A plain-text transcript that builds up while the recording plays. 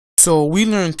So we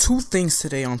learned two things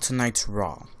today on tonight's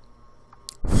Raw.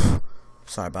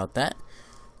 Sorry about that.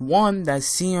 One, that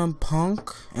CM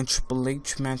Punk and Triple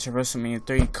H match at WrestleMania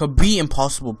 30 could be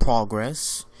impossible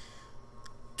progress.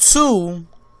 Two,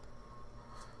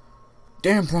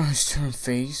 Daniel Bryan's turn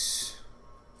face.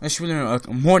 Actually, we learned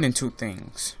more than two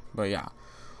things. But yeah,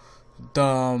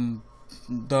 the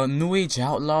New Age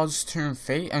Outlaws turn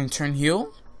face and turn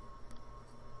heel.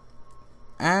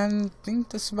 And I think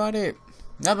that's about it.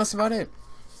 Yeah, that's about it.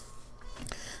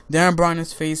 Daniel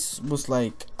Bryan's face was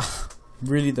like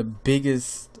really the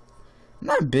biggest,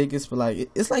 not biggest, but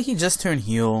like it's like he just turned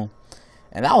heel,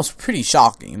 and that was pretty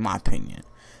shocking in my opinion.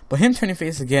 But him turning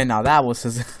face again, now that was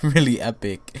just really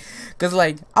epic. Cause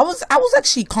like I was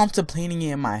actually contemplating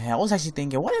it in my head. I was actually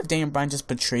thinking, what if Daniel Bryan just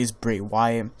betrays Bray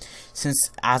Wyatt?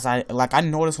 Since I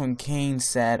noticed when Kane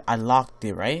said I locked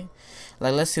it, right?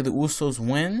 Like let's say the Usos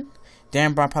win.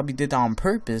 Daniel Bryan probably did that on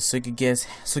purpose so he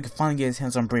could finally get his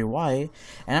hands on Bray Wyatt,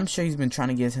 and I'm sure he's been trying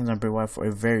to get his hands on Bray Wyatt for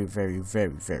a very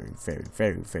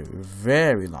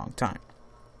long time.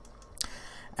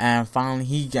 And finally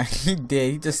he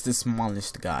did. He just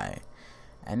demolished the guy.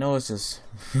 I know it's just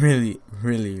really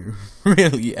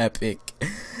epic.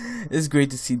 It's great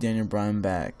to see Daniel Bryan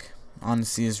back.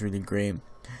 Honestly, it's really great.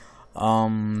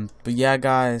 But yeah,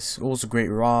 guys, it was a great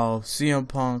Raw. CM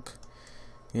Punk.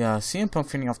 Yeah, CM Punk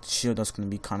fending off the Shield, that's going to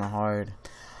be kind of hard.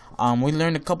 We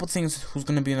learned a couple things who's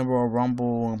going to be in the Royal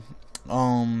Rumble.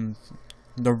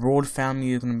 The Road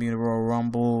family is going to be in the Royal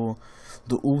Rumble.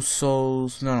 The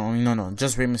Usos. No.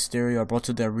 Just Rey Mysterio,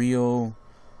 Alberto Del Rio.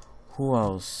 Who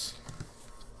else?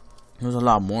 There's a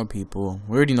lot more people.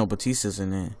 We already know Batista's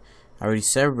in it. I already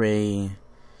said Rey.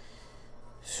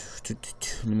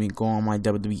 Let me go on my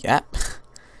WWE app.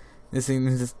 This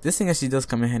thing actually does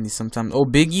come in handy sometimes. Oh,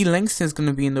 Big E Langston's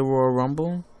gonna be in the Royal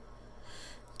Rumble.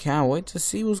 Can't wait to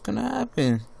see what's gonna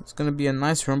happen. It's gonna be a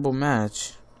nice Rumble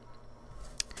match.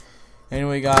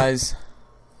 Anyway, guys,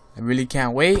 I really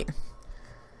can't wait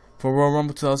for Royal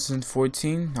Rumble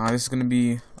 2014. This is gonna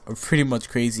be a pretty much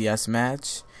crazy ass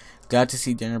match. Glad to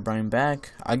see Daniel Bryan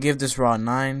back. I give this Raw a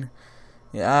 9.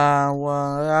 Yeah,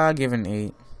 well, I give it an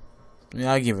 8.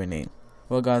 Yeah, I give it an 8.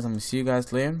 Well, guys, I'm gonna see you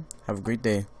guys later. Have a great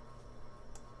day.